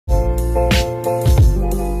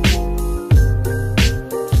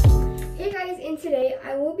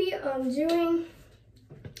doing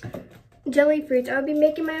jelly fruits. I'll be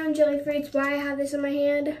making my own jelly fruits. Why I have this in my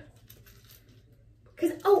hand?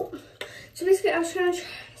 Because, so basically I was trying to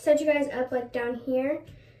set you guys up like down here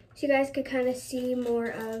so you guys could kind of see more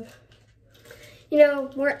of, you know,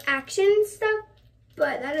 more action stuff,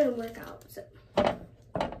 but that didn't work out, so.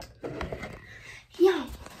 Yeah,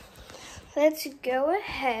 let's go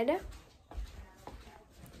ahead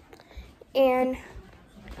and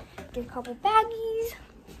get a couple baggies.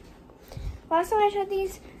 Last time I showed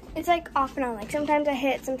these, it's like off and on. Like sometimes I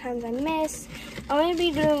hit, sometimes I miss. I'm gonna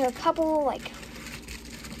be doing a couple, like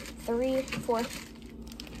 3, 4.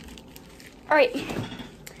 All right,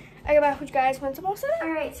 I got back with you guys once I'm all set up.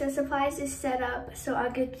 All right, so supplies is set up. So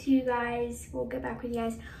I'll get to you guys, we'll get back with you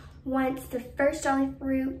guys once the first jelly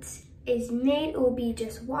fruit is made. It will be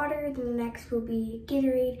just water, then the next will be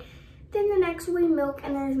Gatorade, then the next will be milk,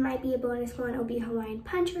 and there might be a bonus one. It'll be Hawaiian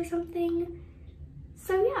Punch or something.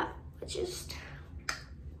 So yeah, let's just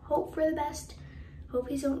hope for the best. Hope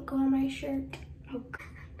these don't go on my shirt. Oh,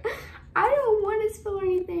 I don't want to spill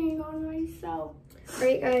anything on myself. All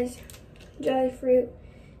right, guys, jelly fruit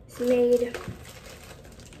is made.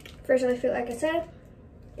 First jelly fruit, like I said,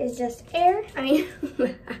 is just air. I mean,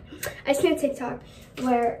 I seen a TikTok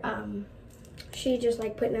where she just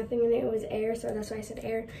like put nothing in it. It was air, so that's why I said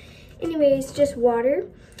air. Anyways, just water.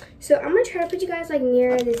 So I'm gonna try to put you guys like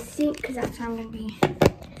near the sink because that's where I'm gonna be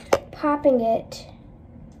popping it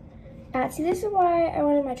at. See, this is why I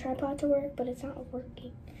wanted my tripod to work, but it's not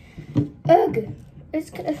working. Ugh,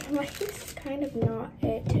 my face is kind of not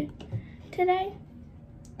it today.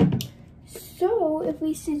 So if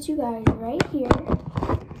we sit you guys right here.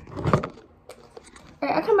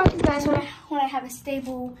 Alright, I'll come back to you guys when I have a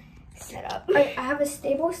stable setup. Alright, I have a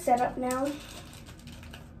stable setup now.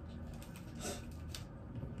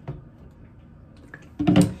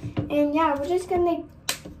 And yeah, we're just gonna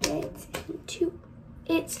get into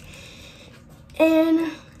it.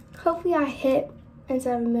 And hopefully I hit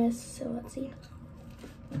instead of miss, so let's see.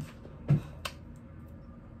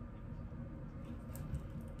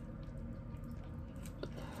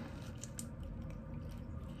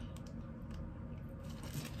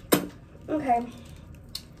 Okay,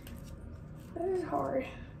 this is hard.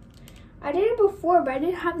 I did it before, but I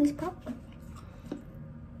didn't have this problem.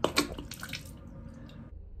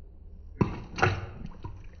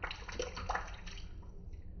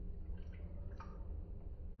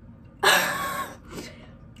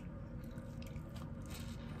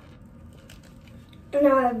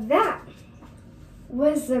 Now that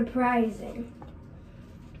was surprising.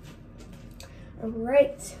 All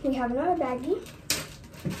right, we have another baggie.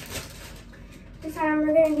 This time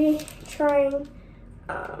we're gonna be trying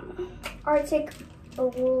Arctic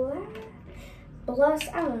Blast,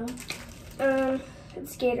 I don't know.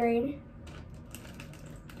 It's Gatorade.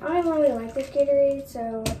 I don't even really like this Gatorade,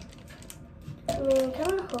 so I mean,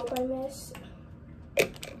 kind of hope I miss.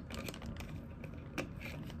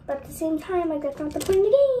 But at the same time, like that's not the point of the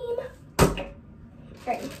game.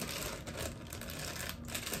 Alright.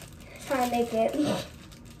 Try and make it.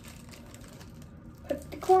 Put it in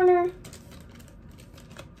the corner.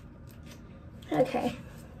 Okay.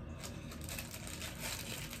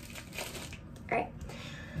 Alright.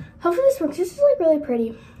 Hopefully this works. This is like really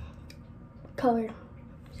pretty color.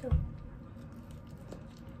 So.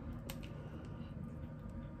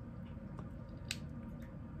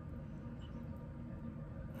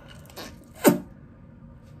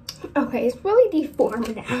 Okay, it's really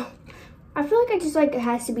deformed now. I feel like it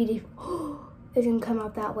has to be deformed. It's gonna come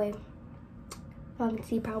out that way. I can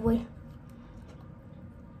see probably.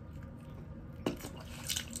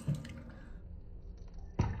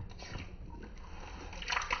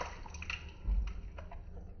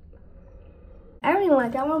 I don't even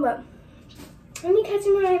like that one, but let me catch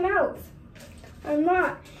them in my mouth. I'm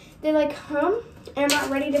not. They like hum, and I'm not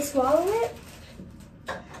ready to swallow it.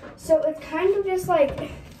 So it's kind of just like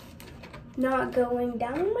not going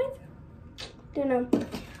down my throat. Don't know.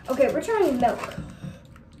 Okay, we're trying milk.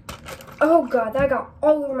 Oh god, that got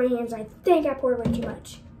all over my hands. I think I poured way too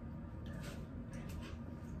much.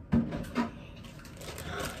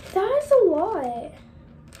 That is a lot.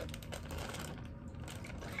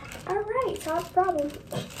 Alright, solved the problem.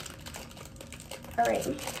 Alright.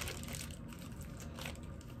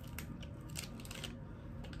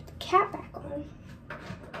 Cap back on.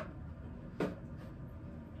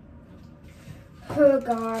 Oh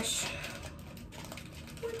gosh.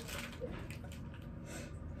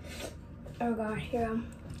 Oh god, here we go.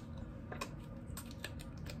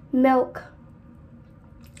 Milk.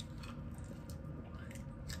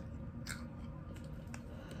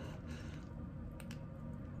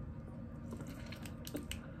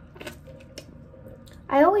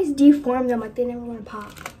 always deform them, like they never want to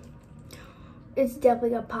pop. It's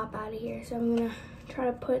definitely gonna pop out of here, so I'm gonna try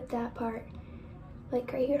to put that part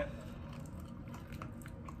like right here.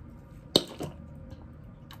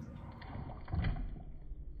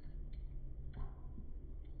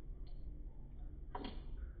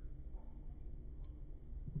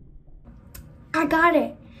 I got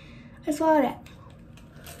it. I swallowed it.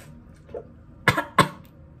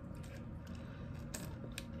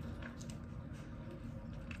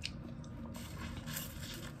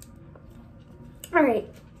 All right.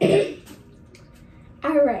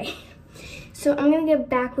 All right. So I'm gonna get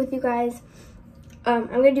back with you guys. I'm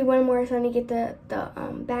gonna do one more, so I'm gonna get the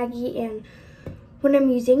baggie and what I'm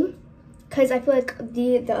using, because I feel like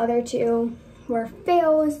the other two were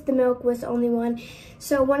fails. The milk was the only one.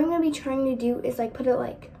 So what I'm gonna be trying to do is like put it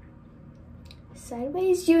like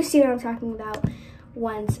sideways. You see what I'm talking about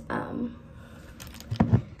once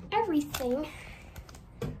everything.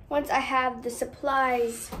 Once I have the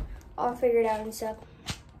supplies all figured out and stuff.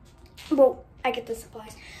 Well, I get the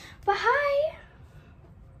supplies. But hi.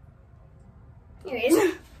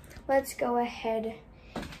 Anyways, let's go ahead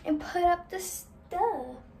and put up the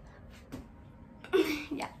stuff.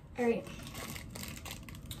 Yeah, all right.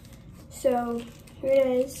 So here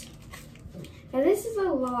it is. Now this is a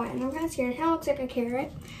lot, and I'm kind of scared. It kind of looks like a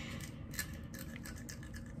carrot.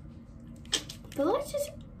 But let's just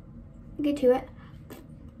get to it.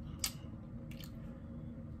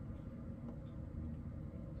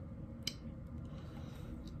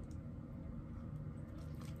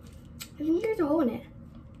 I think there's a hole in it.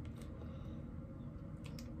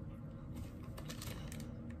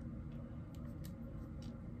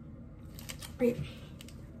 Wait.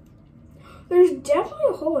 There's definitely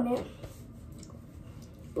a hole in it.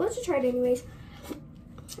 But let's just try it anyways.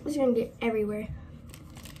 It's gonna get everywhere.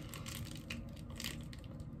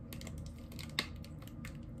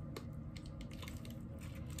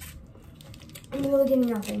 I'm really getting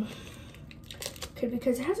nothing. Could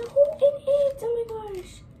because it has a hole in it. Oh my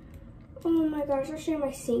gosh. Oh my gosh, I'll show you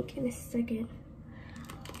my sink in a second.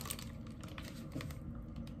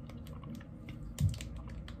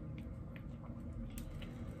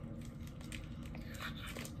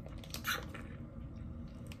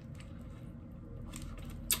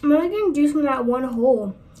 I'm only getting juice from that one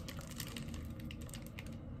hole.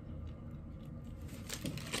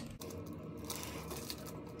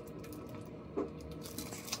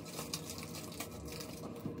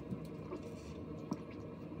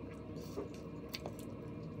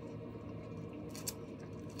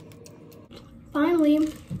 Finally, all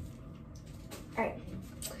right,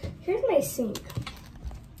 here's my sink.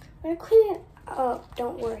 I'm gonna clean it up,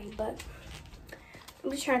 don't worry, but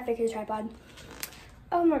I'm just trying to fix the tripod.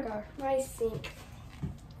 Oh my gosh, my sink.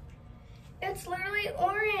 It's literally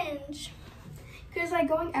orange. Because like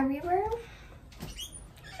going everywhere.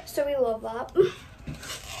 So we love that.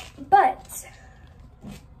 But,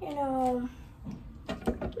 you know,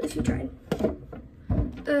 at least we tried.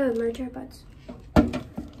 My tripods.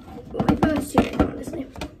 Well, my phone's too big, honestly.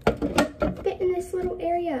 Fit in this little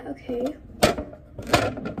area, okay.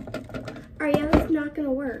 Alright, yeah, that's not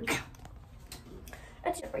gonna work.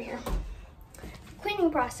 That's it right here.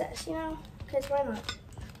 Cleaning process, you know, because why not?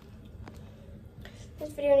 This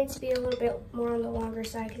video needs to be a little bit more on the longer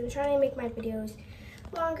side because I'm trying to make my videos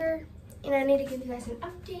longer, and I need to give you guys an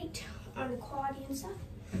update on the quality and stuff.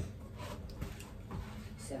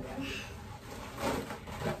 So that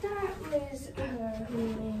was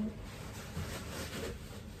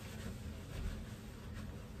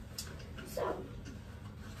so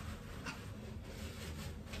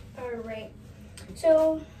all right.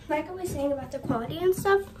 So like I was saying about the quality and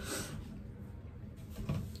stuff,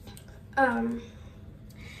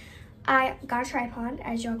 I got a tripod.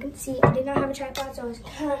 As y'all can see, I did not have a tripod, so I was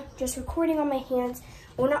kind of just recording on my hands.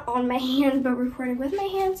 Well, not on my hands, but recording with my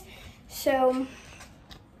hands. So,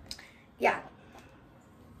 yeah.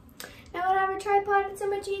 Now that I have a tripod, it's so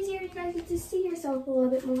much easier. You guys get to see yourself a little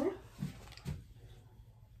bit more.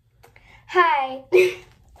 Hi.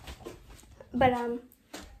 But,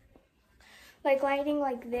 like lighting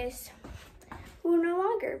like this will no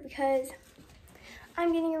longer because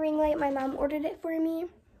I'm getting a ring light. My mom ordered it for me.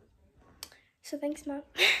 So thanks, Mom.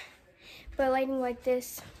 But lighting like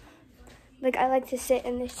this, like I like to sit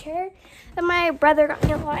in this chair that my brother got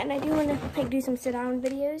me a lot, and I do want to like do some sit down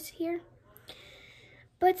videos here.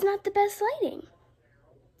 But it's not the best lighting.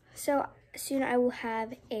 So soon I will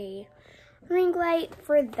have a ring light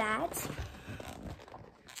for that.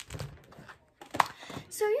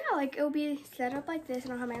 So yeah, like it'll be set up like this,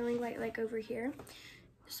 and I'll have my ring light like over here.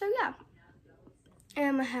 So yeah, and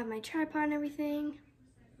I'm gonna have my tripod and everything.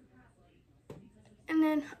 And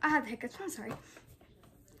then I have hiccups, I'm sorry.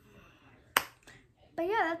 But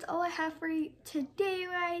yeah, that's all I have for you today, you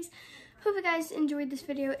guys. Hope you guys enjoyed this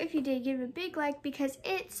video. If you did, give it a big like because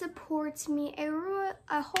it supports me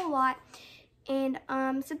a whole lot. And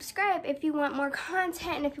subscribe if you want more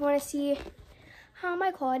content and if you want to see how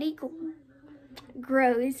my quality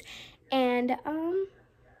grows. And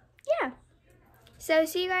yeah. So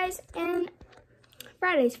see you guys in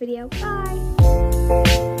Friday's video. Bye.